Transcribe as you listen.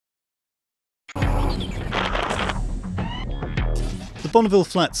The Bonneville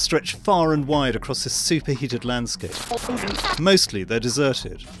Flats stretch far and wide across this superheated landscape. Mostly they're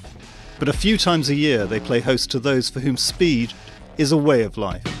deserted, but a few times a year they play host to those for whom speed is a way of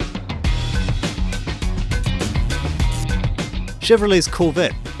life. Chevrolet's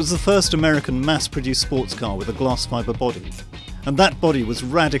Corvette was the first American mass-produced sports car with a glass fibre body, and that body was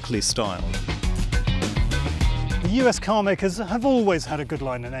radically styled. The US car makers have always had a good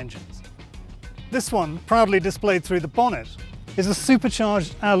line in engines. This one, proudly displayed through the bonnet, is a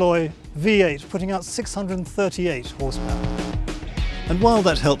supercharged alloy V8 putting out 638 horsepower. And while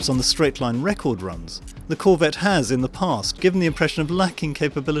that helps on the straight-line record runs, the Corvette has, in the past, given the impression of lacking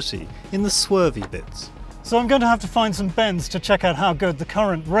capability in the swervy bits. So I'm going to have to find some bends to check out how good the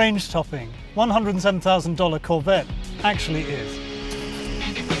current range-topping $107,000 Corvette actually is.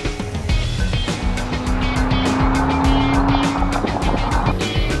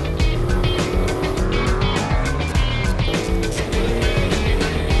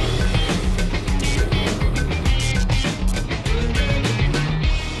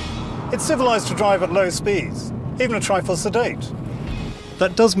 It's civilised to drive at low speeds, even a trifle sedate.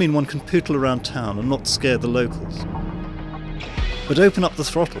 That does mean one can poodle around town and not scare the locals. But open up the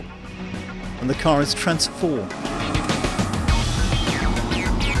throttle, and the car is transformed.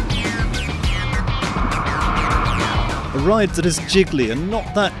 A ride that is jiggly and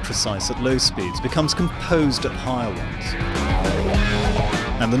not that precise at low speeds becomes composed at higher ones.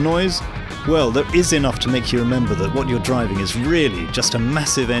 And the noise? Well, there is enough to make you remember that what you're driving is really just a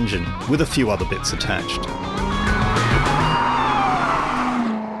massive engine with a few other bits attached.